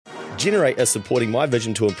Generate is supporting my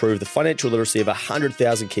vision to improve the financial literacy of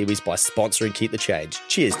 100,000 Kiwis by sponsoring Keep the Change.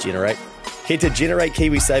 Cheers, Generate. Head to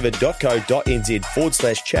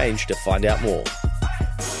generatekiwisaver.co.nz/change to find out more.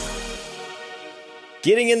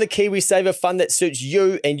 Getting in the KiwiSaver fund that suits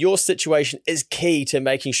you and your situation is key to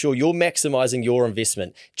making sure you're maximising your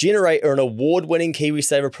investment. Generate are an award-winning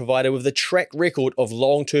KiwiSaver provider with a track record of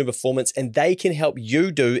long-term performance, and they can help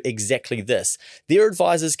you do exactly this. Their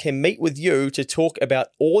advisors can meet with you to talk about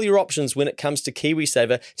all your options when it comes to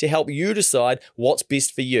KiwiSaver to help you decide what's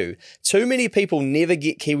best for you. Too many people never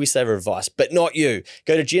get KiwiSaver advice, but not you.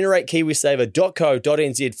 Go to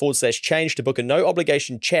generatekiwisaver.co.nz/change to book a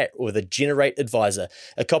no-obligation chat with a Generate advisor.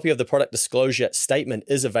 A copy of the product disclosure statement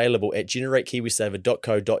is available at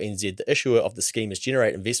generatekiwisaver.co.nz. The issuer of the scheme is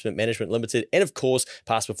Generate Investment Management Limited, and of course,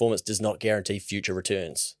 past performance does not guarantee future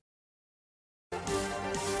returns.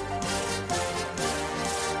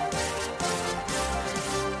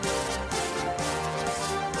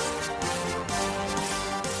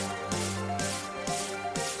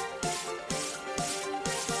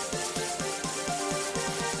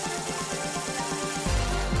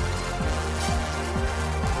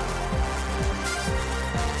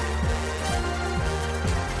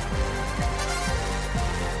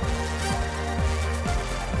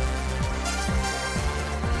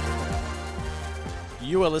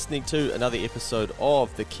 You are listening to another episode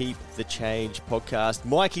of the Keep the Change podcast.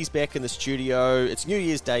 Mikey's back in the studio. It's New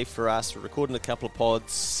Year's Day for us. We're recording a couple of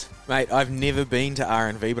pods. Mate, I've never been to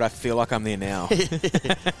R&V, but I feel like I'm there now.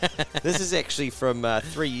 This is actually from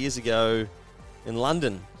 3 years ago in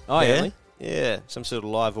London. Oh, apparently. Yeah, some sort of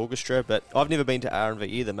live orchestra, but I've never been to R&V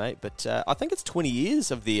either, mate. But I think it's 20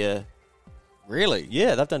 years of the... Really?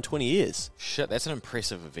 Yeah, they've done 20 years. Shit, that's an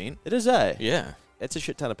impressive event. It is, eh? Yeah. It's a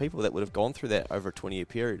shit ton of people that would have gone through that over a 20-year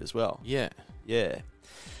period as well. Yeah. Yeah.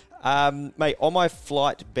 Mate, on my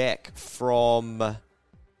flight back from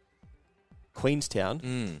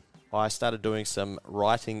Queenstown, I started doing some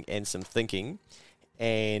writing and some thinking.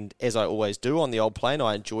 And as I always do on the old plane,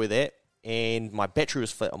 I enjoy that. And my battery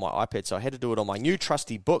was flat on my iPad, so I had to do it on my new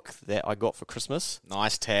trusty book that I got for Christmas.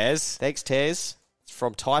 Nice, Taz. Thanks, Taz. It's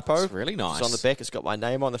from Typo. It's really nice. It's on the back. It's got my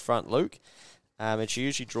name on the front, Luke. And she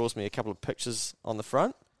usually draws me a couple of pictures on the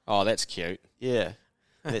front. Oh, that's cute. Yeah.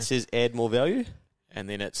 And it says add more value. And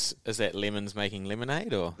then is that lemons making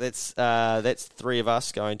lemonade or? That's three of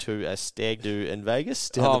us going to a stag do in Vegas.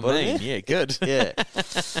 Oh, man. Yeah, good. Yeah.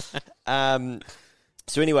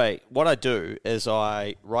 So anyway, what I do is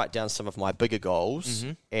I write down some of my bigger goals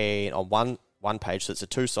and on one page, so it's a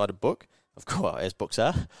two-sided book, of course, as books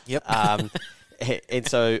are. Yep. And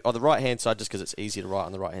so on the right-hand side, just because it's easier to write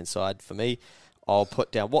on the right-hand side for me, I'll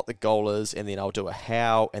put down what the goal is, and then I'll do a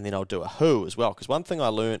how, and then I'll do a who as well. Because one thing I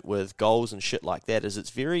learned with goals and shit like that is it's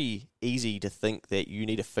very easy to think that you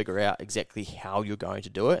need to figure out exactly how you're going to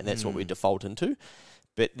do it, and that's what we default into.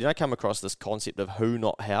 But then I come across this concept of who,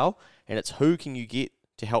 not how, and it's who can you get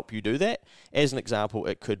to help you do that. As an example,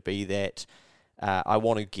 it could be that I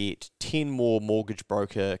want to get 10 more mortgage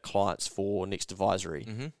broker clients for Next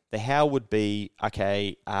Advisory. The how would be,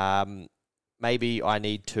 okay, maybe I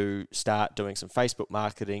need to start doing some Facebook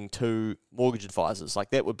marketing to mortgage advisors.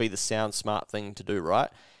 Like that would be the sound smart thing to do,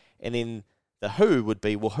 right? And then the who would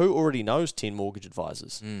be, well, who already knows 10 mortgage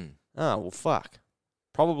advisors? Oh, well, fuck.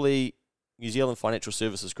 Probably New Zealand Financial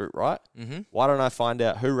Services Group, right? Why don't I find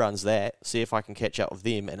out who runs that, see if I can catch up with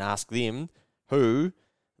them and ask them who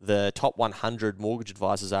the top 100 mortgage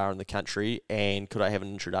advisors are in the country, and could I have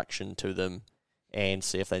an introduction to them and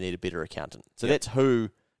see if they need a better accountant. So that's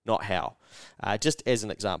who, not how, just as an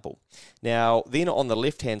example. Now, then on the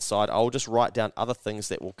left-hand side, I'll just write down other things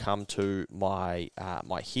that will come to my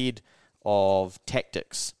my head of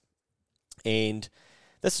tactics. And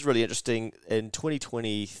this is really interesting. In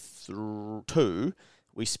 2022,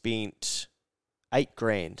 we spent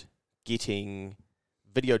 $8,000 getting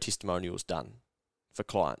video testimonials done for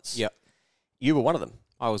clients. Yep. You were one of them.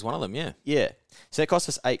 I was one of them, yeah. Yeah. So it cost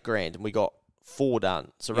us $8,000 and we got 4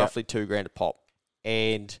 done. So roughly $2,000 a pop.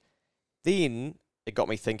 And then it got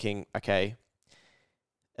me thinking, okay,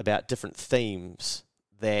 about different themes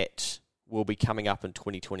that will be coming up in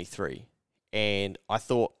 2023. And I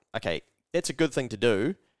thought, okay, that's a good thing to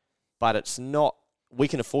do, but it's not, we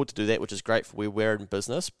can afford to do that, which is great for where we're in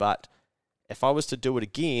business. But if I was to do it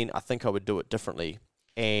again, I think I would do it differently.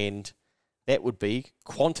 And that would be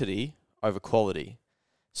quantity over quality.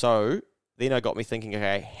 So then it got me thinking,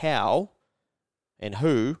 okay, how and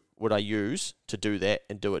who would I use to do that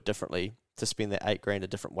and do it differently, to spend that $8,000 a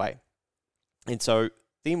different way? And so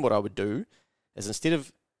then what I would do is, instead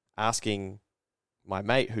of asking my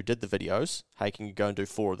mate who did the videos, hey, can you go and do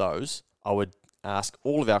 4 of those, I would ask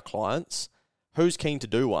all of our clients, who's keen to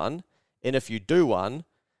do one? And if you do one,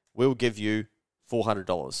 we'll give you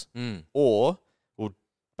 $400. Or we'll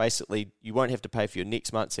basically, you won't have to pay for your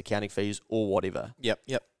next month's accounting fees or whatever. Yep.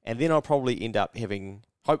 And then I'll probably end up having,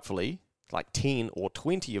 hopefully, like 10 or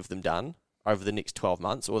 20 of them done over the next 12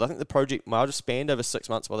 months. Or I think the project might have spanned over 6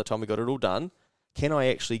 months by the time we got it all done. Can I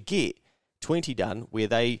actually get 20 done where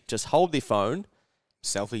they just hold their phone,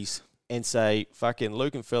 selfies, and say, fucking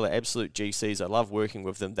Luke and Phil are absolute GCs. I love working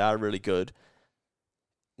with them. They're really good.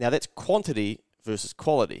 Now, that's quantity versus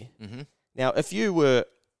quality. Mm-hmm. Now, if you were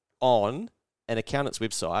on an accountant's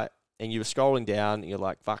website and you were scrolling down and you're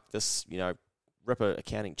like, fuck this, ripper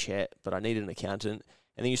accounting chat, but I need an accountant.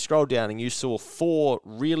 And then you scroll down and you saw 4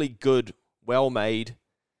 really good, well-made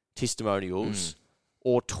testimonials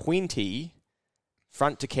or 20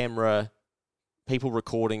 front-to-camera people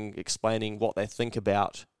recording, explaining what they think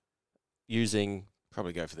about using...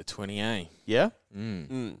 Probably go for the 20A. Yeah?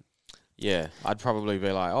 Yeah, I'd probably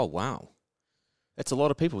be like, oh, wow. That's a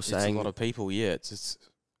lot of people saying... It's a lot of people, yeah. It's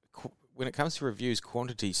when it comes to reviews,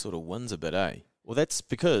 quantity sort of wins a bit, eh? Well, that's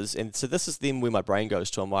because, and so this is then where my brain goes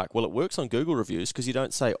to. I'm like, well, it works on Google reviews because you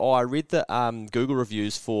don't say, oh, I read the Google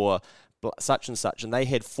reviews for such and such, and they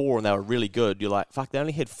had 4 and they were really good. You're like, fuck, they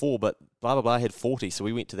only had 4, but blah, blah, blah had 40, so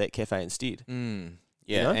we went to that cafe instead.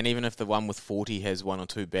 Yeah, and even if the one with 40 has 1 or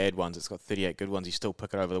 2 bad ones, it's got 38 good ones, you still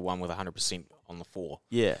pick it over the one with 100% on the 4.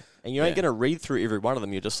 Yeah, and you ain't going to read through every one of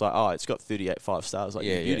them. You're just like, oh, it's got 38 5 stars, like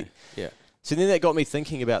your beauty. Yeah. So then that got me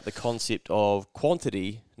thinking about the concept of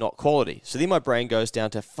quantity, not quality. So then my brain goes down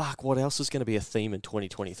to, fuck, what else is going to be a theme in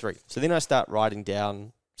 2023? So then I start writing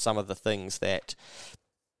down some of the things that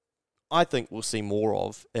I think we'll see more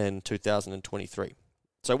of in 2023.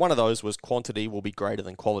 So one of those was quantity will be greater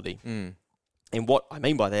than quality. And what I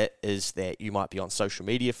mean by that is that you might be on social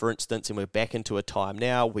media, for instance, and we're back into a time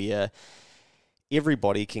now where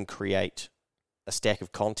everybody can create a stack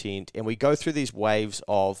of content, and we go through these waves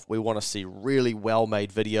of we want to see really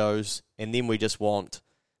well-made videos, and then we just want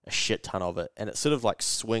a shit ton of it, and it sort of like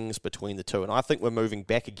swings between the two. And I think we're moving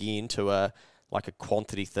back again to a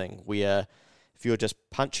quantity thing, where if you're just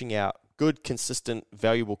punching out good, consistent,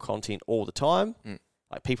 valuable content all the time,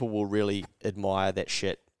 like people will really admire that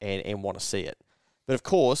shit and want to see it. But of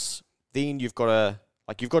course, then you've got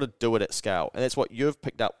to do it at scale. And that's what you've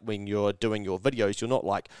picked up when you're doing your videos. You're not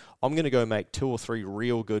like, I'm going to go make 2 or 3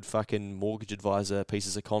 real good fucking mortgage advisor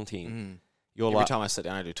pieces of content. You're Every time I sit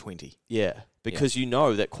down, I do 20. Yeah, because you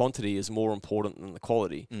know that quantity is more important than the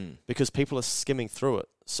quality because people are skimming through it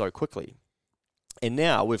so quickly. And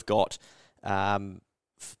now we've got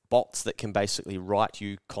bots that can basically write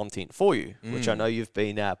you content for you, which I know you've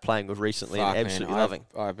been playing with recently and absolutely loving.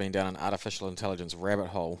 I've been down an artificial intelligence rabbit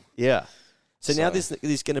hole. Yeah. So now there's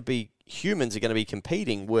going to be, humans are going to be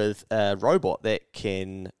competing with a robot that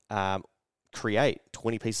can create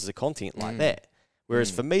 20 pieces of content like that.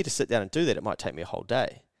 Whereas for me to sit down and do that, it might take me a whole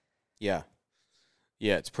day. Yeah.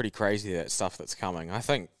 Yeah, it's pretty crazy, that stuff that's coming. I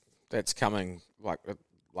think that's coming like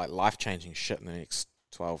life-changing shit in the next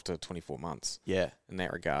 12 to 24 months. Yeah. In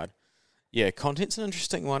that regard. Yeah, content's an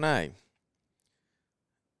interesting one, eh?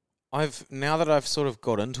 Now that I've sort of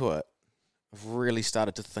got into it, I've really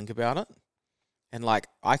started to think about it. And like,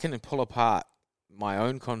 I can pull apart my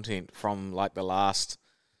own content from like the last,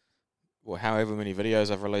 however many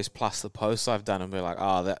videos I've released plus the posts I've done, and be like,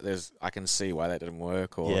 oh, I can see why that didn't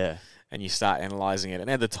work. And you start analysing it. And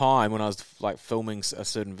at the time when I was like filming a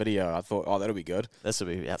certain video, I thought, oh, that'll be good. This will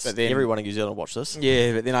be everyone in New Zealand will watch this.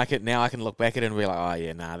 Yeah, but then I can look back at it and be like, oh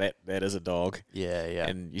yeah, nah, that is a dog. Yeah.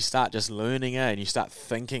 And you start just learning it, and you start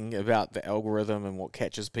thinking about the algorithm and what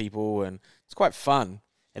catches people, and it's quite fun.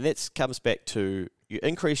 And that comes back to, you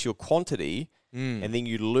increase your quantity and then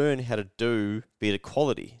you learn how to do better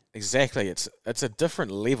quality. Exactly. It's a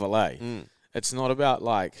different level, eh? It's not about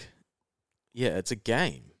it's a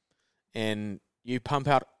game. And you pump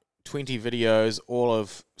out 20 videos, all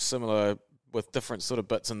of similar, with different sort of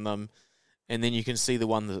bits in them, and then you can see the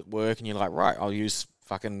ones that work, and you're like, right, I'll use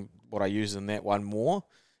fucking what I used in that one more.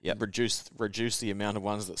 Yeah. Reduce the amount of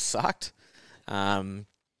ones that sucked.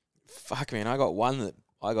 Fuck, man, I got one that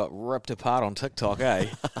I got ripped apart on TikTok, eh?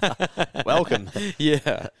 Welcome.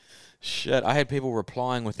 Yeah. Shit, I had people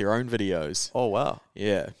replying with their own videos. Oh, wow.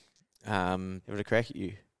 Yeah. Having a crack at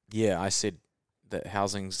you. Yeah, I said that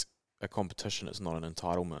housing's a competition, it's not an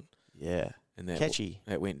entitlement. Yeah. And that catchy.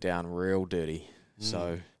 That went down real dirty.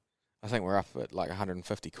 So I think we're up at like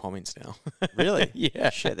 150 comments now. Really?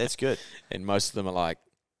 Yeah. Shit, that's good. And most of them are like,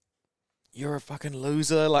 you're a fucking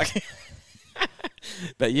loser. Like,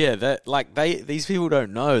 But yeah, these people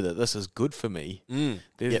don't know that this is good for me.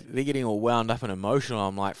 They're getting all wound up and emotional.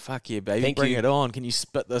 I'm like, fuck yeah, baby, bring it on. Can you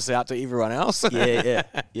spit this out to everyone else? Yeah.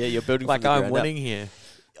 You're building like from the I'm ground winning up. here.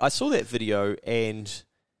 I saw that video, and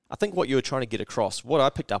I think what you were trying to get across, what I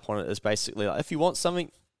picked up on it is basically like, if you want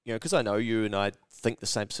something, because I know you and I think the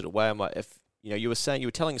same sort of way. I'm like, if you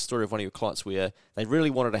were telling a story of one of your clients where they really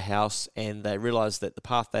wanted a house and they realized that the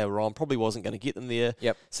path they were on probably wasn't going to get them there.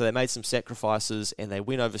 Yep. So they made some sacrifices and they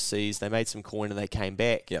went overseas, they made some coin and they came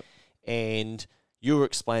back. Yep. And you were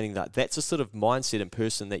explaining that that's a sort of mindset and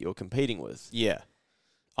person that you're competing with. Yeah.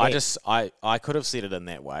 I could have said it in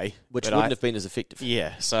that way. Which wouldn't have been as effective.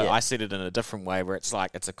 Yeah. So I said it in a different way where it's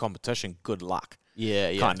like, it's a competition, good luck.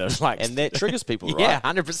 Yeah. Kind of like. And that triggers people, right? Yeah,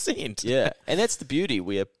 100%. Yeah. And that's the beauty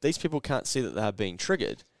where these people can't see that they're being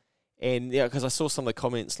triggered. And because I saw some of the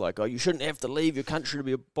comments like, oh, you shouldn't have to leave your country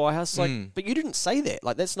to buy a house. Like, but you didn't say that.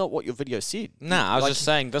 Like, that's not what your video said. Nah, I was just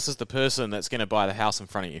saying this is the person that's going to buy the house in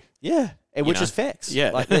front of you. Yeah. And which is facts.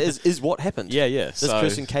 Yeah. Like, that is what happened. Yeah. This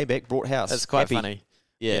person came back, brought house. That's quite happy. funny.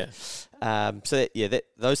 Yeah. So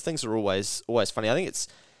those things are always funny. I think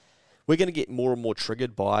we're going to get more and more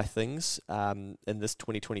triggered by things in this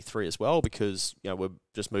 2023 as well, because we're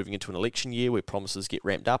just moving into an election year where promises get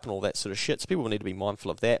ramped up and all that sort of shit. So people need to be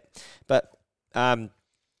mindful of that. But the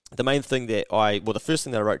main thing the first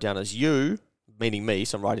thing that I wrote down is you, meaning me.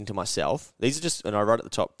 So I'm writing to myself. These are just, and I wrote at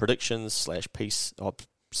the top, predictions / piece.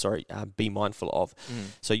 Be mindful of.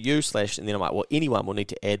 So you / and then I'm like, well, anyone will need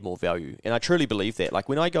to add more value. And I truly believe that. Like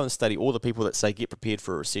when I go and study all the people that say get prepared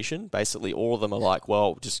for a recession, basically all of them are like,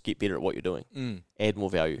 well, just get better at what you're doing. Add more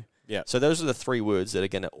value. Yeah. So those are the 3 words that are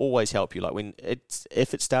going to always help you. Like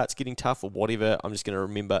if it starts getting tough or whatever, I'm just going to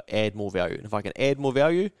remember add more value. And if I can add more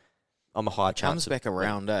value, I'm a higher chance. Comes back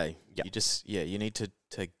around, eh? Yep. You just you need to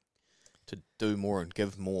do more and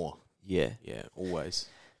give more. Yeah. Yeah, always.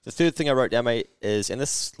 The third thing I wrote down, mate, is, and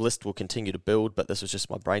this list will continue to build, but this was just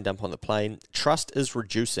my brain dump on the plane, trust is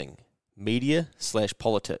reducing. Media /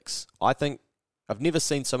 politics. I think I've never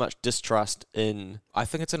seen so much distrust in... I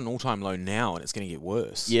think it's at an all-time low now, and it's going to get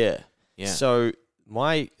worse. Yeah. Yeah. So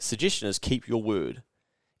my suggestion is keep your word.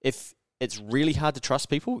 If it's really hard to trust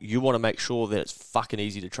people, you want to make sure that it's fucking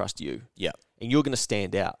easy to trust you. Yeah. And you're going to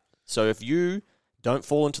stand out. So if you... don't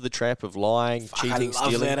fall into the trap of lying, cheating, I love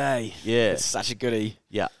stealing. that, eh? Yeah. It's such a goodie.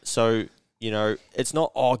 Yeah. So, it's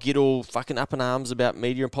not, get all fucking up in arms about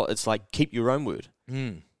media and politics. It's like, keep your own word.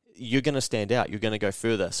 You're going to stand out. You're going to go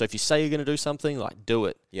further. So if you say you're going to do something, like, do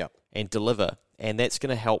it. Yeah. And deliver. And that's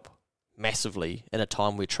going to help massively in a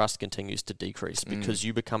time where trust continues to decrease because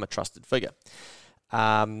you become a trusted figure.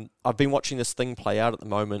 I've been watching this thing play out at the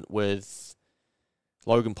moment with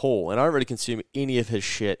Logan Paul, and I don't really consume any of his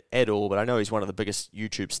shit at all, but I know he's one of the biggest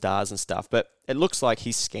YouTube stars and stuff, but it looks like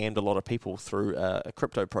he's scammed a lot of people through a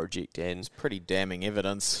crypto project, and It's pretty damning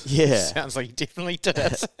evidence. Yeah. Sounds like he definitely did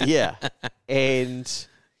it. yeah, and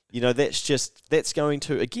that's going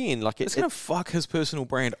to, again, like It's going to fuck his personal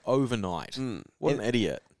brand overnight. What an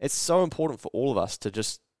idiot. It's so important for all of us to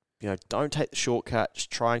just, don't take the shortcut, just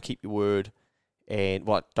try and keep your word, and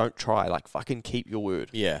don't try, like fucking keep your word.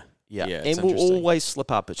 Yeah. Yeah, it's and we'll interesting. always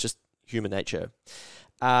slip up. It's just human nature.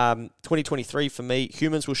 2023, for me,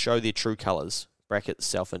 humans will show their true colours, bracket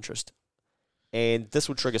self-interest. And this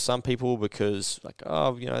will trigger some people because, like,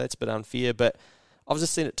 that's a bit unfair. But I've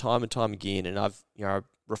just seen it time and time again. And I've,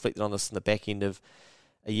 reflected on this in the back end of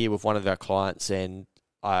a year with one of our clients. And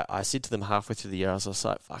I said to them halfway through the year, I was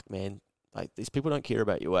like, fuck, man, like, these people don't care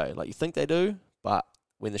about your way. Like, you think they do, but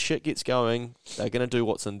when the shit gets going, they're going to do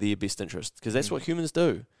what's in their best interest because that's what humans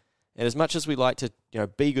do. And as much as we like to,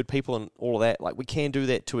 be good people and all of that, like we can do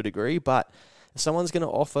that to a degree, but if someone's going to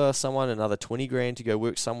offer someone another 20 grand to go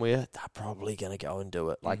work somewhere, they're probably going to go and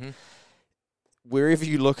do it. Like wherever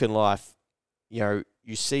you look in life, you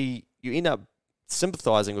end up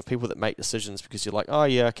sympathizing with people that make decisions because you're like, oh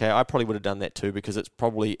yeah, okay, I probably would have done that too because it's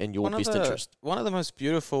probably in your best interest. One of the most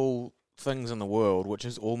beautiful things in the world, which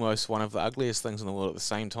is almost one of the ugliest things in the world at the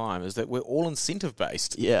same time, is that we're all incentive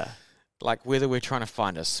based. Yeah. Like whether we're trying to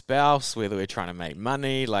find a spouse, whether we're trying to make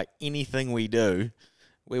money, like anything we do,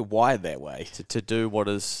 we're wired that way. To do what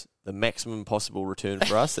is the maximum possible return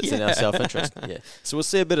for us that's in our self-interest. Yeah. So we'll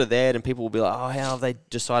see a bit of that and people will be like, oh, how have they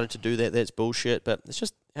decided to do that? That's bullshit. But it's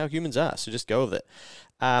just how humans are. So just go with it.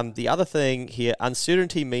 The other thing here,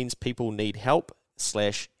 uncertainty means people need help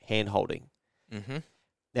 / hand-holding. Mm-hmm.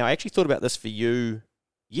 Now, I actually thought about this for you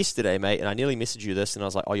yesterday, mate, and I nearly messaged you this and I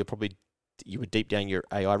was like, oh, you were deep down your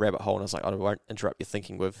AI rabbit hole, and I was like, I won't interrupt your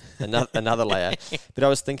thinking with another layer. But I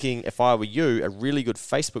was thinking, if I were you, a really good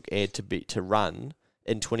Facebook ad to run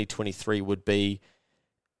in 2023 would be: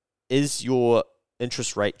 is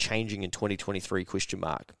interest rate changing in 2023 ?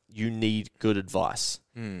 You need good advice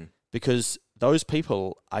because those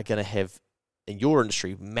people are going to have, in your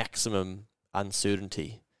industry, maximum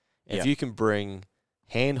uncertainty. If you can bring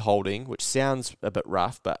hand-holding, which sounds a bit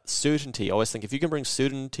rough, but certainty, I always think if you can bring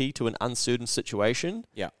certainty to an uncertain situation,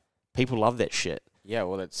 people love that shit. Yeah,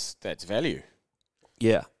 well, that's value.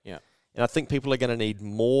 Yeah. Yeah. And I think people are going to need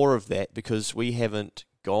more of that because we haven't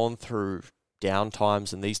gone through down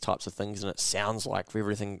times and these types of things, and it sounds like for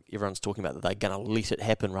everything everyone's talking about that they're going to let it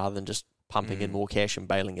happen rather than just pumping in more cash and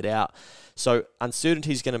bailing it out. So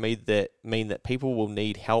uncertainty is going to mean that people will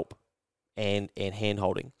need help and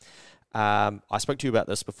hand-holding. I spoke to you about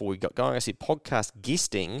this before we got going. I said podcast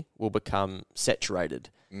guesting will become saturated.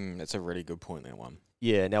 That's a really good point, that one.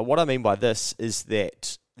 Yeah. Now, what I mean by this is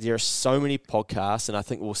that there are so many podcasts, and I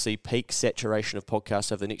think we'll see peak saturation of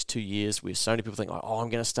podcasts over the next 2 years where so many people think, like, oh, I'm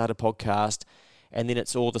going to start a podcast, and then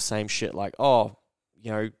it's all the same shit, like, oh, you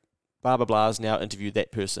know, blah, blah, blah's now interviewed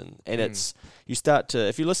that person. And it's, you start to,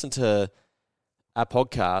 if you listen to a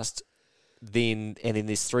podcast, then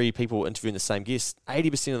there's 3 people interviewing the same guest,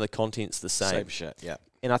 80% of the content's the same. Same shit, yeah.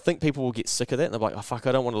 And I think people will get sick of that, and they're like, oh, fuck,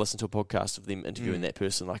 I don't want to listen to a podcast of them interviewing that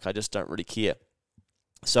person. Like, I just don't really care.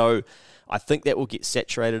 So I think that will get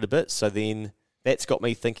saturated a bit. So then that's got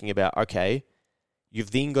me thinking about, okay,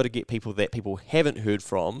 you've then got to get people that people haven't heard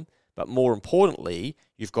from, but more importantly,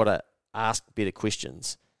 you've got to ask better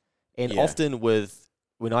questions. And often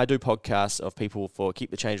when I do podcasts of people for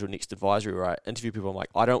Keep the Change or Next Advisory, where I interview people, I'm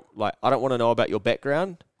like, I don't want to know about your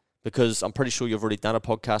background because I'm pretty sure you've already done a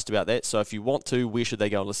podcast about that. So if you want to, where should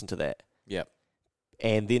they go and listen to that? Yep.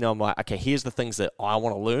 And then I'm like, okay, here's the things that I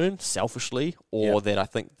want to learn selfishly, or that I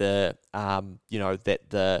think that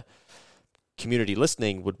the community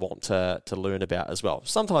listening would want to learn about as well.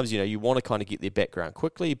 Sometimes, you want to kind of get their background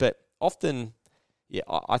quickly, but often,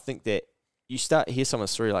 I think that you start to hear someone's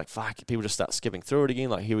story, like, fuck, people just start skipping through it again.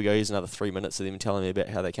 Like, here we go, here's another 3 minutes of them telling me about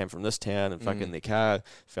how they came from this town and fucking their car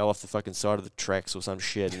fell off the fucking side of the tracks or some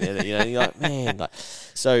shit. And you're like, man, like,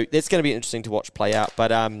 so that's going to be interesting to watch play out.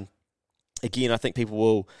 But again, I think people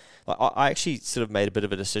will. I actually sort of made a bit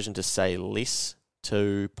of a decision to say less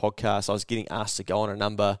to podcasts. I was getting asked to go on a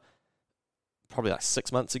number probably like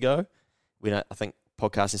 6 months ago when I think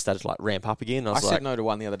podcasting started to like ramp up again. I said no to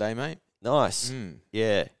one the other day, mate. Nice.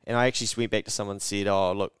 Yeah. And I actually went back to someone and said,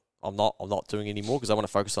 oh, look, I'm not doing it anymore because I want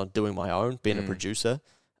to focus on doing my own, being a producer.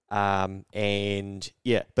 But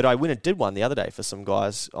I went and did one the other day for some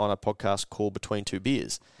guys on a podcast called Between Two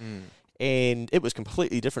Beers. And it was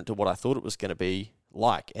completely different to what I thought it was going to be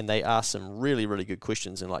like. And they asked some really, really good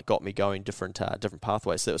questions and like got me going different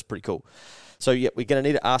pathways. So that was pretty cool. So yeah, we're going to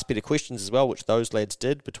need to ask better questions as well, which those lads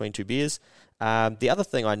did Between Two Beers. The other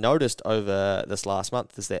thing I noticed over this last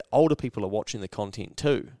month is that older people are watching the content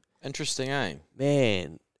too. Interesting, eh?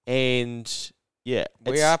 Man. And yeah.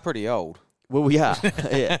 We are pretty old. Well, we are,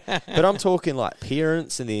 yeah. But I'm talking like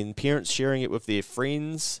parents and then parents sharing it with their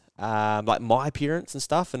friends, like my parents and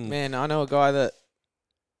stuff. And man, I know a guy that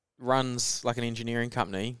runs like an engineering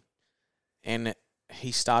company, and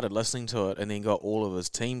he started listening to it and then got all of his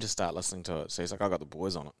team to start listening to it. So he's like, I got the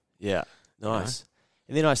boys on it. Yeah, nice.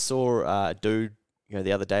 And then I saw a dude,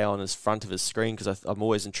 the other day on his front of his screen, because I'm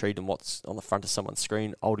always intrigued in what's on the front of someone's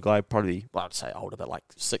screen. Older guy, probably, well, I'd say older, but like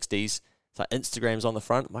 60s. It's like Instagram's on the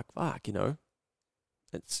front. I'm like, fuck,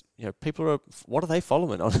 it's, people are, what are they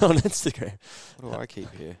following on Instagram? What do I keep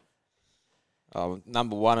here?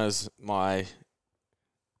 Number one is my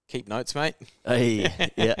keep notes, mate. Hey,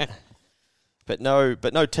 yeah. But no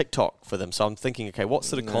TikTok for them. So I'm thinking, okay, what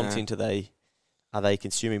sort of content are they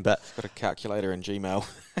consuming? But got a calculator in Gmail.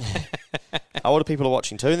 Older people are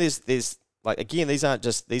watching too. And there's like, again, these are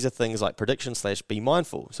things like prediction / be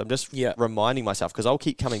mindful. So I'm just reminding myself, because I'll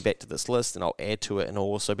keep coming back to this list and I'll add to it, and I'll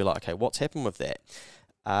also be like, okay, what's happened with that?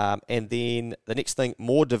 And then the next thing,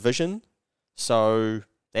 more division. So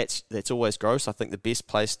that's always gross. I think the best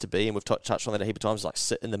place to be, and we've touched on that a heap of times, is like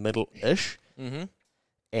sit in the middle-ish. Mm-hmm.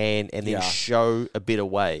 And then show a better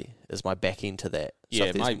way is my back end to that.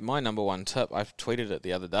 So my number one tip, I tweeted it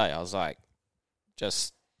the other day. I was like,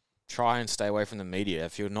 just try and stay away from the media.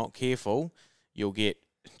 If you're not careful, you'll get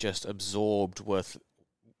just absorbed with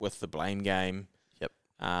the blame game. Yep.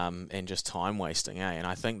 And just time wasting, eh? And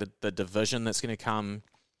I think that the division that's going to come,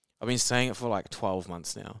 I've been saying it for like 12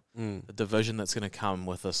 months now. The division that's going to come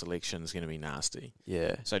with this election is going to be nasty.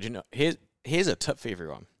 Yeah. So do you know? Here's a tip for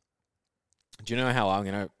everyone. Do you know how I'm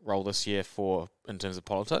going to roll this year in terms of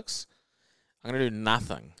politics? I'm going to do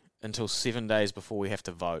nothing until 7 days before we have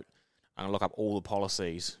to vote. I'm going to look up all the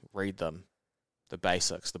policies, read them, the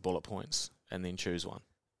basics, the bullet points, and then choose one.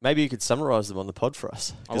 Maybe you could summarise them on the pod for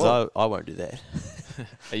us, because I won't do that.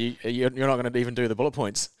 You're not going to even do the bullet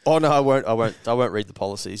points? Oh no, I won't read the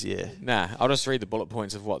policies. Yeah. Nah, I'll just read the bullet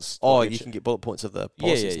points of what's. Oh, you can get bullet points of the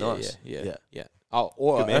policies. Yeah.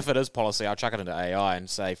 Or if it is policy, I'll chuck it into AI and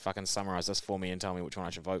say, "Fucking summarise this for me and tell me which one I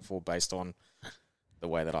should vote for based on the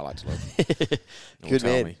way that I like to live."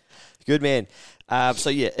 Good man. So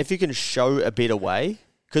yeah, if you can show a better way,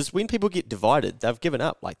 because when people get divided, they've given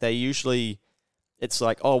up. Like they usually, it's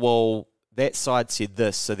like, oh well, that side said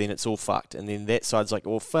this, so then it's all fucked. And then that side's like,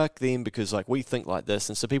 well, fuck them because like we think like this.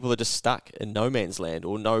 And so people are just stuck in no man's land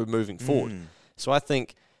or no moving forward. So I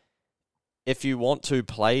think if you want to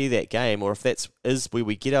play that game, or if is where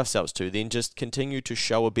we get ourselves to, then just continue to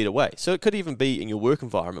show a better way. So it could even be in your work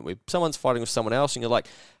environment where someone's fighting with someone else and you're like,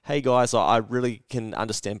 hey guys, I really can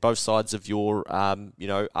understand both sides of your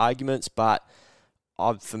arguments, but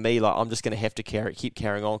for me, like I'm just going to have to keep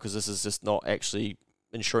carrying on because this is just not actually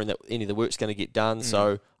ensuring that any of the work's going to get done.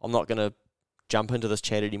 So I'm not going to jump into this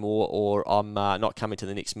chat anymore, or I'm not coming to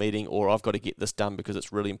the next meeting, or I've got to get this done because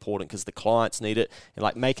it's really important because the clients need it, and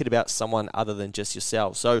like make it about someone other than just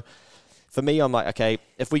yourself. So for me, I'm like, okay,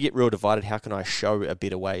 if we get real divided, how can I show a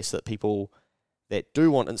better way so that people that do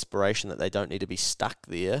want inspiration, that they don't need to be stuck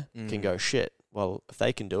there, can go, shit, well, if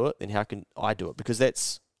they can do it, then how can I do it? Because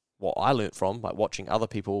that's what I learnt from, like watching other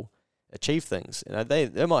people achieve things. You know,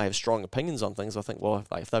 they might have strong opinions on things. I think, well,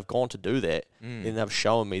 if they've gone to do that, then they've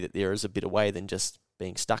shown me that there is a better way than just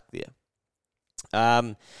being stuck there.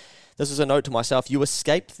 This is a note to myself. You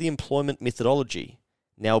escaped the employment methodology.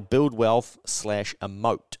 Now build wealth / a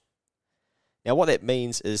moat. Now what that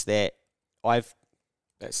means is that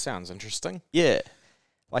That sounds interesting. Yeah.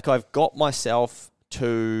 Like I've got myself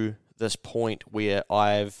to this point where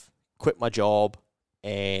I've quit my job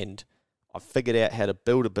and I've figured out how to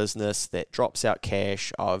build a business that drops out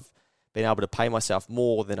cash. I've been able to pay myself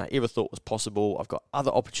more than I ever thought was possible. I've got other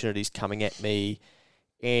opportunities coming at me.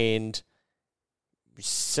 And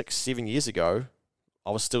 6-7 years ago,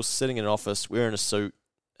 I was still sitting in an office, wearing a suit,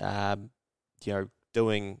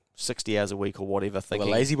 doing 60 hours a week or whatever. Thinking,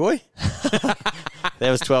 a lazy boy? That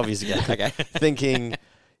was 12 years ago. Okay. Thinking,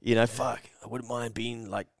 fuck, I wouldn't mind being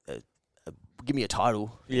like, give me a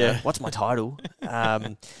title. What's my title?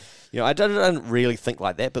 I don't really think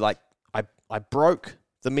like that, but like I broke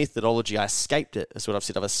the methodology. I escaped it, is what I've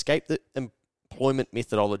said. I've escaped the employment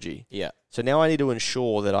methodology. Yeah. So now I need to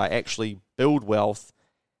ensure that I actually build wealth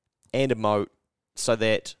and a moat so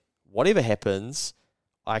that whatever happens,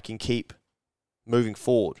 I can keep moving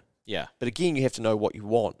forward. Yeah. But again, you have to know what you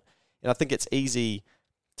want. And I think it's easy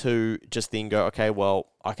to just then go, okay, well,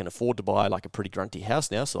 I can afford to buy like a pretty grunty house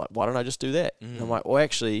now, so like, why don't I just do that? And I'm like, well,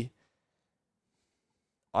 actually,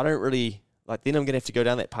 I don't really, like, then I'm going to have to go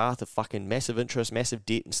down that path of fucking massive interest, massive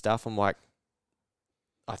debt and stuff. I'm like,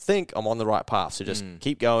 I think I'm on the right path. So just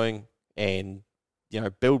keep going and,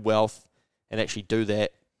 build wealth and actually do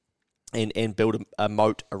that and build a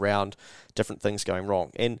moat around different things going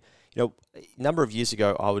wrong. And, a number of years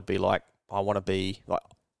ago, I would be like, I will be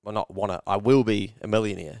a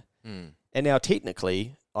millionaire. And now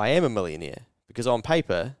technically I am a millionaire because on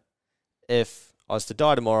paper, if I was to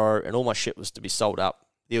die tomorrow and all my shit was to be sold up,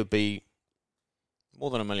 there would be more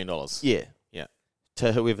than $1 million. Yeah. Yeah.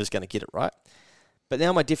 To whoever's going to get it, right? But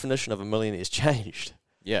now my definition of a millionaire has changed.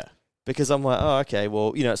 Yeah. Because I'm like, oh, okay,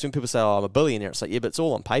 well, it's when people say, oh, I'm a billionaire, it's like, yeah, but it's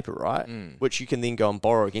all on paper, right? Which you can then go and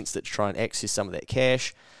borrow against it to try and access some of that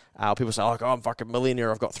cash. People say, oh, I'm a fucking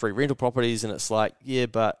millionaire, I've got 3 rental properties, and it's like, yeah,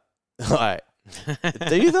 but, like,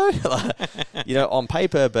 do you though? On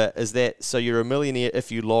paper, but is that, so you're a millionaire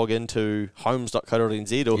if you log into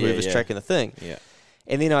homes.co.nz or whoever's tracking the thing? Yeah.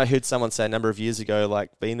 And then I heard someone say a number of years ago,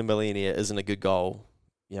 like, being a millionaire isn't a good goal.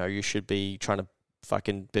 You should be trying to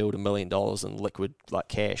fucking build $1 million in liquid, like,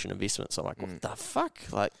 cash and investments. I'm like, what the fuck?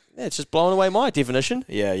 Like, it's just blowing away my definition.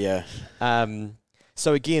 Yeah.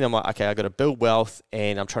 So again, I'm like, okay, I got to build wealth,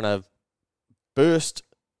 and I'm trying to burst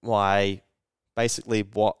basically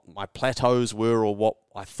what my plateaus were or what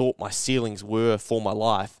I thought my ceilings were for my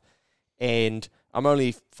life. And I'm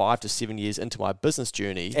only 5 to 7 years into my business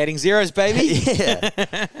journey. Adding zeros, baby.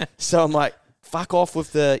 Yeah. So I'm like, fuck off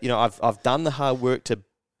with the, I've done the hard work to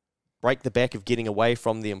break the back of getting away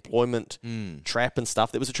from the employment trap and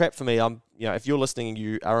stuff. That was a trap for me. If you're listening and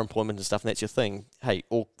you are employment and stuff and that's your thing, hey,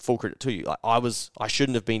 all full credit to you. Like I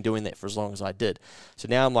shouldn't have been doing that for as long as I did. So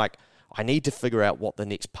now I'm like, I need to figure out what the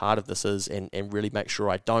next part of this is and really make sure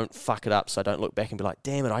I don't fuck it up so I don't look back and be like,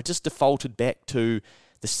 damn it, I just defaulted back to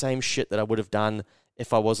the same shit that I would have done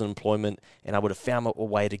if I was in employment, and I would have found a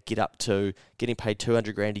way to get up to getting paid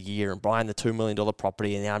 $200,000 a year and buying the $2 million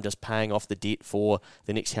property, and now I'm just paying off the debt for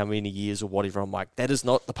the next how many years or whatever. I'm like, that is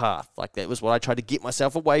not the path. Like, that was what I tried to get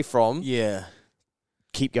myself away from. Yeah.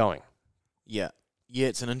 Keep going. Yeah. Yeah,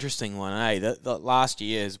 it's an interesting one, eh? The last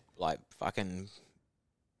year has, like, fucking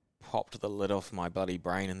popped the lid off my bloody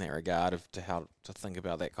brain in that regard of to how to think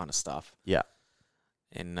about that kind of stuff. Yeah.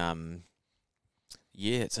 And,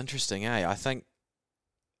 yeah, it's interesting, eh? I think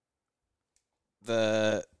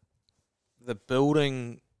the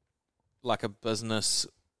building, like, a business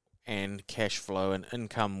and cash flow and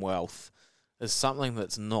income wealth is something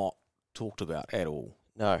that's not talked about at all.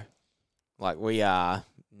 No. Like, we are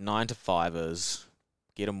 9-to-5ers,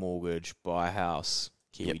 get a mortgage, buy a house,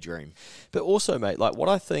 Kiwi dream. But also, mate, like, what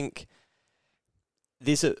I think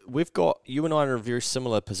we've got, you and I are in a very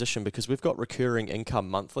similar position because we've got recurring income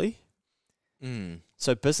monthly.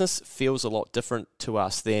 So business feels a lot different to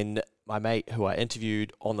us than my mate who I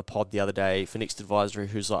interviewed on the pod the other day for Next Advisory,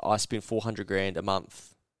 who's like, I spend $400,000 a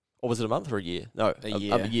month. Or was it a month or a year? No,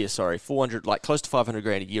 a year, sorry. 400, like close to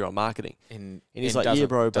 $500,000 a year on marketing. And he's like, yeah,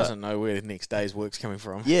 bro. Doesn't know where the next day's work's coming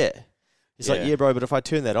from. Yeah. He's like, yeah, bro, but if I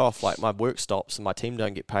turn that off, like, my work stops and my team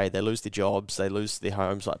don't get paid, they lose their jobs, they lose their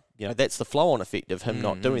homes. Like, you know, that's the flow-on effect of him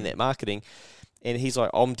not doing that marketing. And he's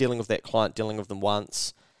like, I'm dealing with that client, dealing with them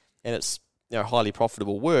once, and it's, you know, highly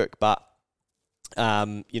profitable work, but,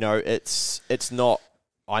 you know, it's not,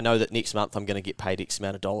 I know that next month I'm going to get paid X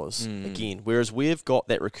amount of dollars again. Whereas we've got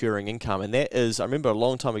that recurring income, and that is, I remember a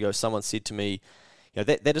long time ago, someone said to me, you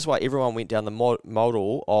know, that is why everyone went down the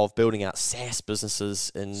model of building out SaaS businesses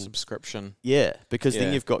and subscription. Yeah, because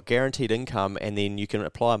then you've got guaranteed income, and then you can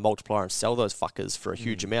apply a multiplier and sell those fuckers for a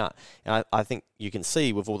huge amount. And I think you can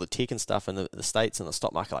see with all the tech and stuff in the States and the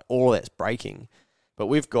stock market, like, all of that's breaking. But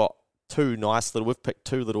we've picked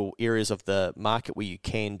two little areas of the market where you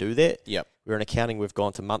can do that. Yep. We're in accounting, we've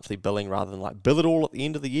gone to monthly billing rather than like bill it all at the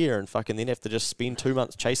end of the year and fucking then have to just spend 2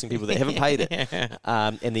 months chasing people that haven't paid it.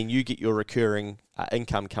 And then you get your recurring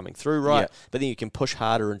income coming through, right? Yep. But then you can push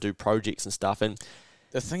harder and do projects and stuff. And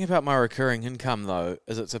the thing about my recurring income, though,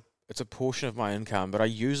 is it's a portion of my income, but I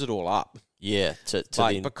use it all up. Yeah, to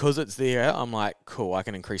like, then, because it's there, I'm like, cool, I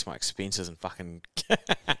can increase my expenses and fucking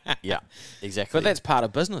yeah, exactly. But that's part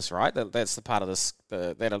of business, right? That's the part of this.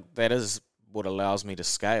 That is what allows me to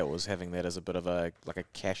scale, is having that as a bit of a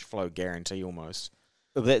cash flow guarantee almost.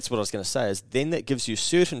 But that's what I was going to say. Is then that gives you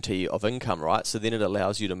certainty of income, right? So then it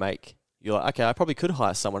allows you to make. You're like, okay, I probably could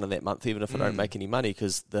hire someone in that month even if I don't make any money,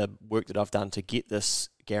 because the work that I've done to get this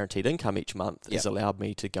guaranteed income each month has allowed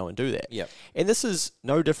me to go and do that. Yep. And this is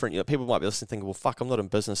no different. You know, people might be listening thinking, well, fuck, I'm not in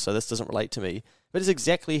business, so this doesn't relate to me. But it's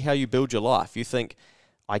exactly how you build your life. You think,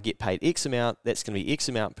 I get paid X amount, that's going to be X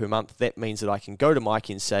amount per month. That means that I can go to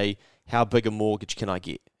Mikey and say, how big a mortgage can I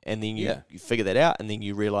get? And then you figure that out, and then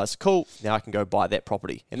you realize, cool, now I can go buy that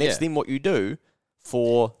property. And that's then what you do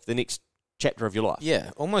for the next chapter of your life.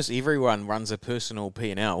 Yeah, almost everyone runs a personal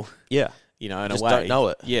P&L. Yeah. You know, in you just a way. don't know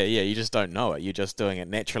it. Yeah, you just don't know it. You're just doing it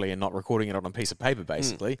naturally and not recording it on a piece of paper,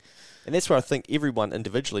 basically. And that's where I think everyone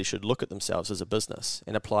individually should look at themselves as a business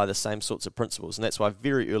and apply the same sorts of principles. And that's why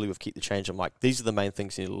very early with Keep the Change, I'm like, these are the main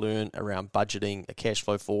things you need to learn around budgeting, a cash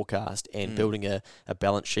flow forecast, and building a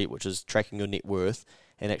balance sheet, which is tracking your net worth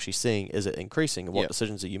and actually seeing, is it increasing, and what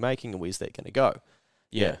decisions are you making, and where's that going to go?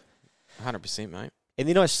 Yeah, 100%, mate. And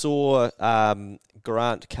then I saw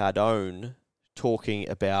Grant Cardone talking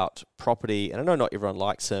about property, and I know not everyone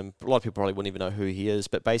likes him, but a lot of people probably wouldn't even know who he is,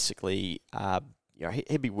 but basically, you know,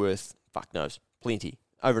 he'd be worth, fuck knows, plenty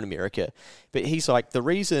over in America. But he's like,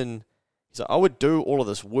 he's like, I would do all of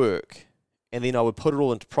this work, and then I would put it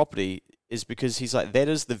all into property, is because he's like, that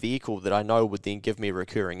is the vehicle that I know would then give me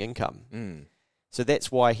recurring income. So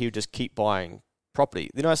that's why he would just keep buying property.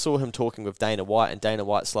 Then I saw him talking with Dana White, and Dana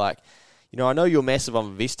White's like, you know, I know you're massive on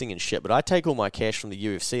investing in shit, but I take all my cash from the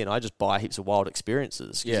UFC and I just buy heaps of wild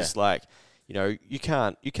experiences. Yeah. It's like, you know, you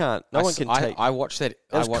can't, no one can take. I watched that. It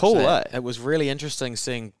was cool, eh? It was really interesting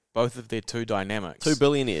seeing both of their two dynamics. Two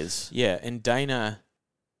billionaires. Yeah, and Dana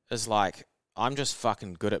is like, I'm just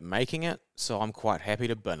fucking good at making it, so I'm quite happy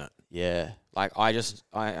to bin it. Yeah. Like,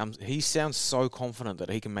 he sounds so confident that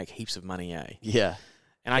he can make heaps of money, eh? Yeah.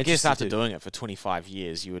 And I guess after doing it for 25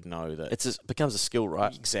 years, you would know that... It becomes a skill,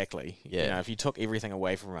 right? Exactly. Yeah. You know, if you took everything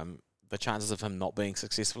away from him, the chances of him not being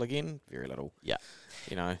successful again, very little. Yeah.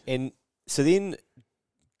 You know? And so then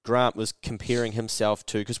Grant was comparing himself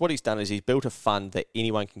to... Because what he's done is he's built a fund that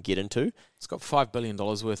anyone can get into. It's got $5 billion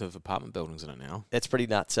worth of apartment buildings in it now. That's pretty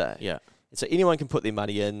nuts, eh? Yeah. And so anyone can put their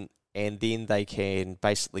money in, and then they can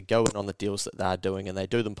basically go in on the deals that they're doing, and they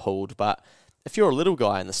do them pooled, but... if you're a little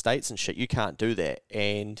guy in the States and shit, you can't do that.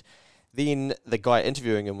 And then the guy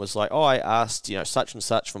interviewing him was like, oh, I asked, such and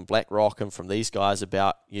such from BlackRock and from these guys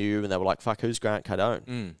about you. And they were like, fuck, who's Grant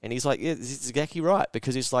Cardone? And he's like, yeah, he's exactly right.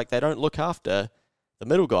 Because he's like, they don't look after the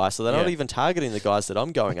middle guy. So they're not even targeting the guys that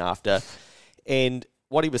I'm going after. And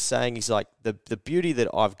what he was saying, he's like, the beauty that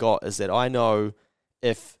I've got is that I know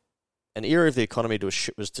if an area of the economy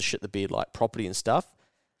was to shit the bed, like property and stuff,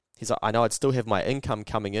 he's like, I know I'd still have my income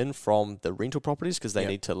coming in from the rental properties because they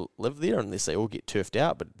need to live there unless they all get turfed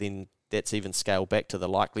out. But then that's even scaled back to the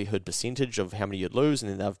likelihood percentage of how many you'd lose.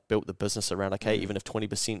 And then they've built the business around, okay, even if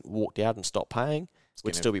 20% walked out and stopped paying,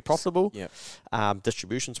 would still be profitable.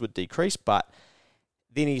 Distributions would decrease. But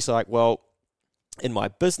then he's like, well, in my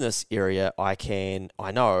business area, I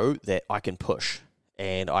know that I can push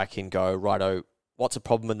and I can go, righto, what's a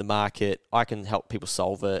problem in the market? I can help people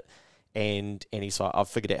solve it. And he's like, I've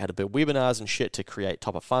figured out how to build webinars and shit to create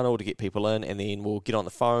top of funnel to get people in, and then we'll get on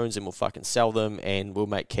the phones and we'll fucking sell them and we'll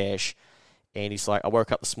make cash. And he's like, I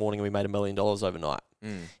woke up this morning and we made $1 million overnight.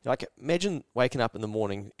 Like, imagine waking up in the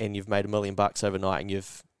morning and you've made $1 million overnight and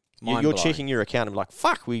you're checking your account and be like,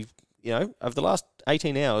 fuck, over the last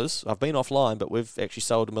 18 hours, I've been offline, but we've actually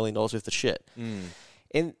sold $1 million worth of shit.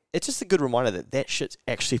 And it's just a good reminder that shit's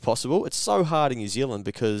actually possible. It's so hard in New Zealand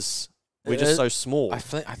because we're just so small. I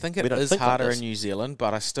think it is harder in New Zealand,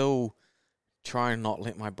 but I still try and not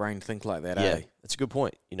let my brain think like that. Yeah, that's a good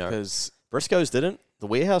point. Because Briscoe's didn't, the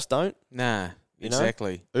Warehouse don't. Nah,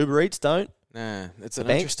 exactly. Uber Eats don't. Nah, it's an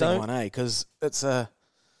interesting one, because there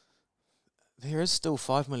is still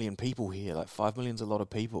 5 million people here. Like 5 million's a lot of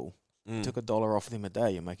people. Took $1 off them a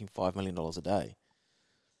day, you're making $5 million a day.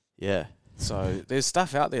 Yeah. So there's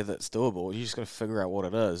stuff out there that's doable. You just got to figure out what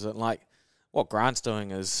it is. And like what Grant's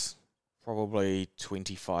doing is probably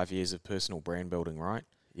 25 years of personal brand building, right?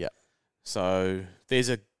 Yeah. So there's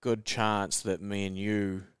a good chance that me and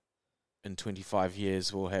you in 25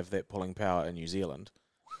 years will have that pulling power in New Zealand.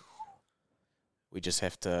 We just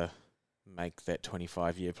have to make that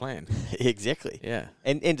 25-year plan. Exactly. Yeah.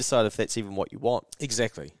 And decide if that's even what you want.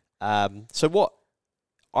 Exactly. So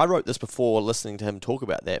I wrote this before listening to him talk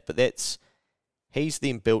about that, but he's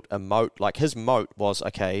then built a moat. Like his moat was,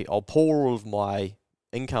 okay, I'll pour all of my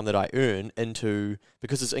income that I earn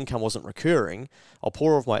because his income wasn't recurring, I'll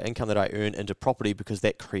pour all of my income that I earn into property because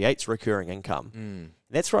that creates recurring income. And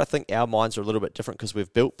that's where I think our minds are a little bit different, because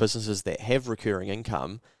we've built businesses that have recurring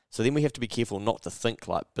income. So then we have to be careful not to think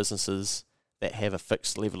like businesses that have a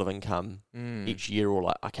fixed level of income each year, or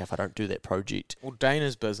like, okay, if I don't do that project. Well,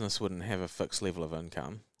 Dana's business wouldn't have a fixed level of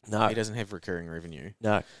income. No. He doesn't have recurring revenue.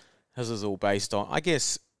 No. His is all based on, I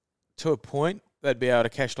guess, to a point, they'd be able to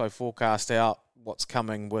cash flow forecast out what's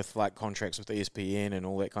coming with like contracts with ESPN and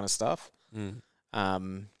all that kind of stuff.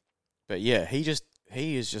 But yeah,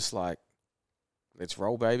 he is just like, let's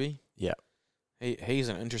roll, baby. Yeah. He's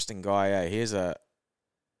an interesting guy, eh?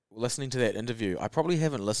 Listening to that interview, I probably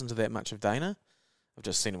haven't listened to that much of Dana. I've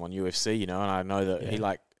just seen him on UFC, and I know that he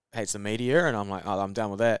like hates the media, and I'm like, oh, I'm done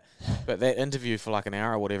with that. But that interview for like an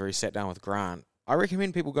hour or whatever, he sat down with Grant, I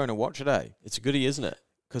recommend people going to watch it, eh? It's a goodie, isn't it?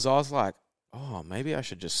 Because I was like, oh, maybe I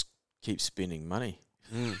should just keep spending money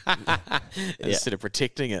instead of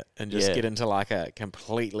protecting it, and just get into like a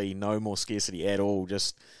completely no more scarcity at all,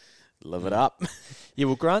 just live it up. Yeah,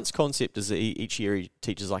 well, Grant's concept is that each year he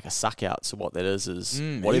teaches like a suck out. So what that is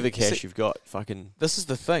whatever cash you've got, fucking. This is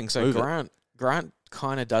the thing. So Grant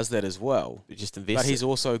kind of does that as well. You just invest. But he's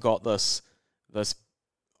also got this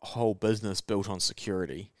whole business built on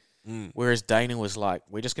security. Whereas Dana was like,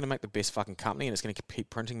 we're just going to make the best fucking company, and it's going to keep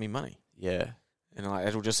printing me money. Yeah. And like,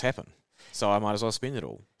 it'll just happen. So I might as well spend it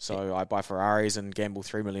all. So I buy Ferraris and gamble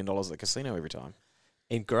 $3 million at the casino every time.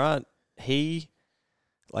 And Grant, his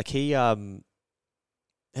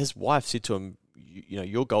wife said to him,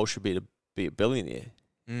 your goal should be to be a billionaire.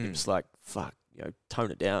 He was like, fuck,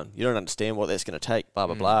 tone it down. You don't understand what that's going to take, blah,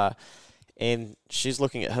 blah, blah. And she's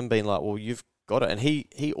looking at him being like, well, you've got it. And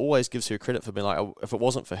he always gives her credit for being like, oh, if it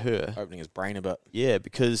wasn't for her. Opening his brain a bit. Yeah,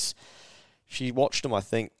 because she watched him, I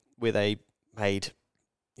think, where they made,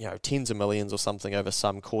 tens of millions or something over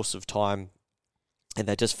some course of time. And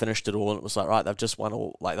they just finished it all, and it was like, right, they've just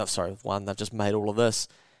they've just made all of this.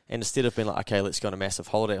 And instead of being like, okay, let's go on a massive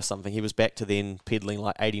holiday or something, he was back to then peddling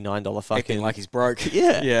like $89 fucking. Acting like he's broke.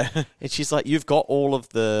 Yeah. Yeah. And she's like, you've got all of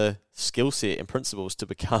the skill set and principles to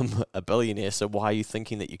become a billionaire, so why are you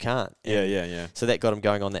thinking that you can't? And yeah. So that got him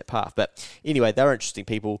going on that path. But anyway, they were interesting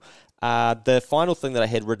people. The final thing that I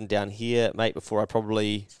had written down here, mate, before I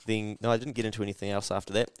I didn't get into anything else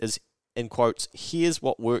after that, is, in quotes, here's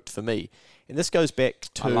what worked for me. And this goes back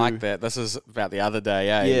to... I like that. This is about the other day,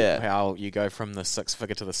 Yeah. How you go from the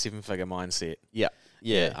 6-figure to the 7-figure mindset. Yeah.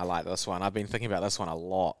 I like this one. I've been thinking about this one a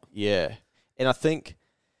lot. Yeah. And I think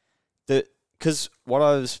that... Because what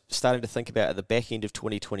I was starting to think about at the back end of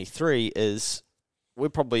 2023 is we're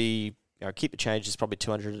probably... Keep the Change is probably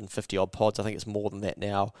 250 odd pods. I think it's more than that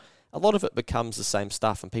now. A lot of it becomes the same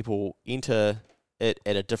stuff and people enter it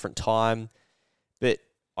at a different time. But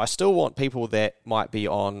I still want people that might be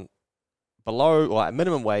on below or at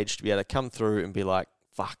minimum wage to be able to come through and be like,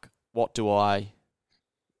 fuck, what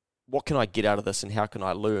can I get out of this and how can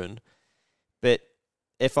I learn? But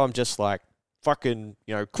if I'm just like, fucking,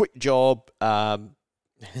 quit job,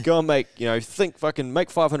 go and make, fucking make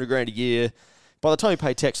 500 grand a year. By the time you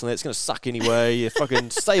pay tax on that, it's going to suck anyway. You fucking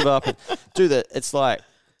save up and do that. It's like,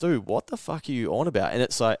 dude, what the fuck are you on about? And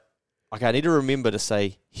it's like, okay, I need to remember to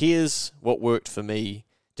say, here's what worked for me,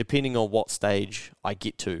 depending on what stage I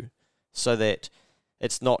get to, so that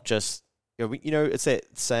it's not just, it's that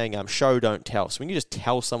saying, show, don't tell. So when you just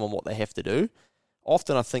tell someone what they have to do,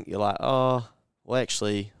 often I think you're like, oh, well,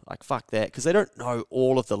 actually, like, fuck that, because they don't know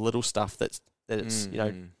all of the little stuff that it's,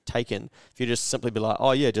 taken. If you just simply be like,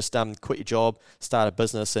 oh, yeah, just quit your job, start a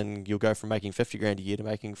business, and you'll go from making 50 grand a year to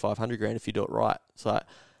making 500 grand if you do it right. It's like,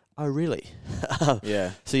 oh, really?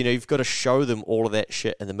 Yeah. So, you've got to show them all of that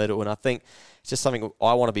shit in the middle. And I think it's just something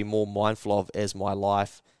I want to be more mindful of as my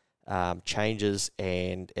life changes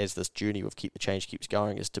and as this journey of Keep the Change keeps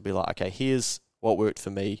going, is to be like, okay, here's what worked for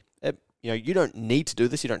me. You don't need to do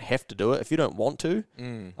this. You don't have to do it. If you don't want to,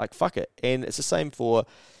 like, fuck it. And it's the same for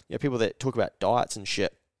people that talk about diets and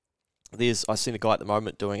shit. I've seen a guy at the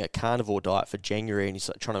moment doing a carnivore diet for January, and he's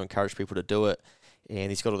like trying to encourage people to do it.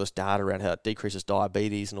 And he's got all this data around how it decreases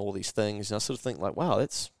diabetes and all these things. And I sort of think like, wow,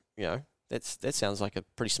 that sounds like a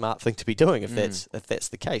pretty smart thing to be doing if that's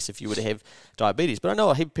the case, if you were to have diabetes. But I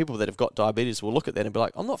know a heap of people that have got diabetes will look at that and be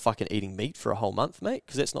like, I'm not fucking eating meat for a whole month, mate,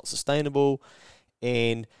 because that's not sustainable.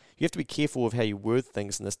 And you have to be careful of how you word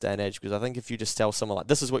things in this day and age, because I think if you just tell someone like,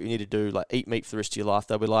 this is what you need to do, like eat meat for the rest of your life,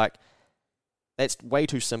 they'll be like, that's way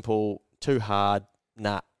too simple, too hard,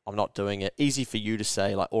 nah, I'm not doing it. Easy for you to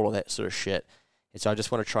say, like, all of that sort of shit. And so I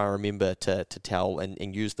just want to try and remember to tell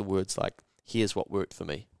and use the words like, here's what worked for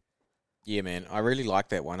me. Yeah, man, I really like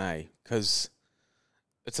that one, because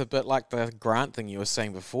it's a bit like the grant thing you were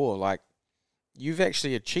saying before. Like, you've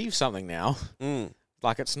actually achieved something now.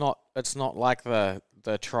 Like, it's not like the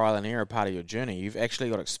trial and error part of your journey. You've actually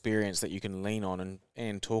got experience that you can lean on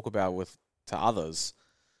and talk about to others,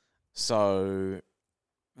 so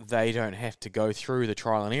they don't have to go through the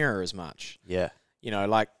trial and error as much. Yeah.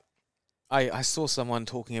 Like, I saw someone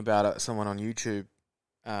talking about it, someone on YouTube,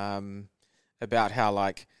 about how,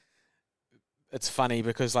 like, it's funny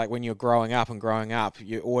because, like, when you're growing up,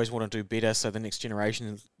 you always want to do better so the next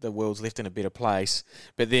generation, the world's left in a better place.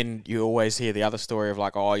 But then you always hear the other story of,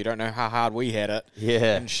 like, oh, you don't know how hard we had it.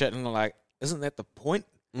 Yeah. And shit. And, like, isn't that the point?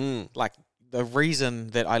 Like, the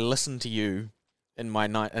reason that I listened to you in my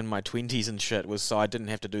 20s and shit was so I didn't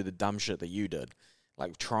have to do the dumb shit that you did.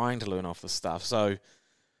 Like, trying to learn off the stuff. So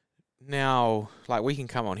now, like, we can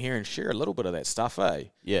come on here and share a little bit of that stuff, eh?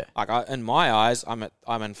 Yeah. Like, in my eyes, I'm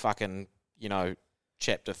in fucking,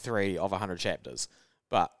 chapter 3 of 100 chapters.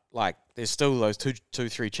 But, like, there's still those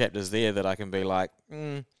 3 chapters there that I can be like,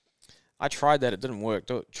 I tried that, it didn't work.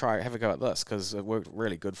 Have a go at this, because it worked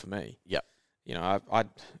really good for me. Yep.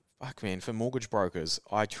 For mortgage brokers,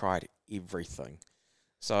 I tried everything.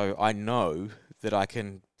 So I know that I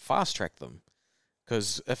can fast track them.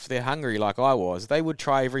 Because if they're hungry like I was, they would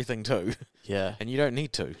try everything too. Yeah. And you don't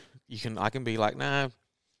need to. I can be like, nah,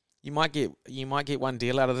 you might get one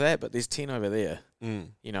deal out of that, but there's 10 over there.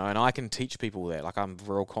 And I can teach people that. Like, I'm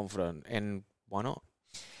real confident, and why not?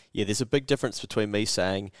 Yeah, there's a big difference between me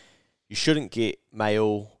saying you shouldn't get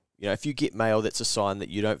mail. If you get mail, that's a sign that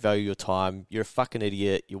you don't value your time. You're a fucking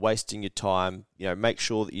idiot. You're wasting your time. Make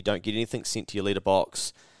sure that you don't get anything sent to your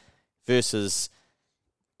letterbox. Versus,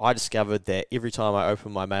 I discovered that every time I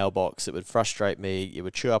opened my mailbox, it would frustrate me. It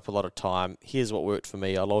would chew up a lot of time. Here's what worked for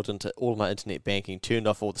me. I logged into all of my internet banking, turned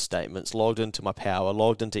off all the statements, logged into my power,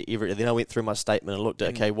 logged into everything. Then I went through my statement and looked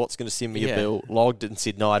at, okay, what's going to send me a bill? Logged it and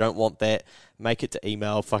said, no, I don't want that. Make it to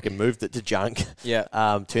email. Fucking moved it to junk. Yeah.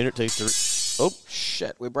 Turn it to... Oh,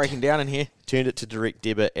 shit. We're breaking down in here. Turned it to direct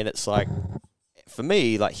debit. And it's like, for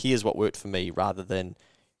me, like, here's what worked for me rather than...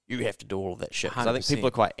 you have to do all of that shit. 'Cause I think people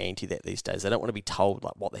are quite anti that these days. They don't want to be told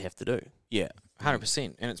like what they have to do. Yeah,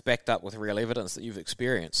 100%. And it's backed up with real evidence that you've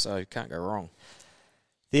experienced, so you can't go wrong.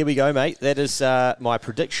 There we go, mate. That is my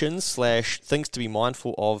predictions / things to be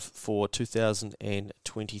mindful of for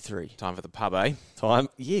 2023. Time for the pub, eh? Time.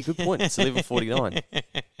 Yeah, good point. It's 11:49.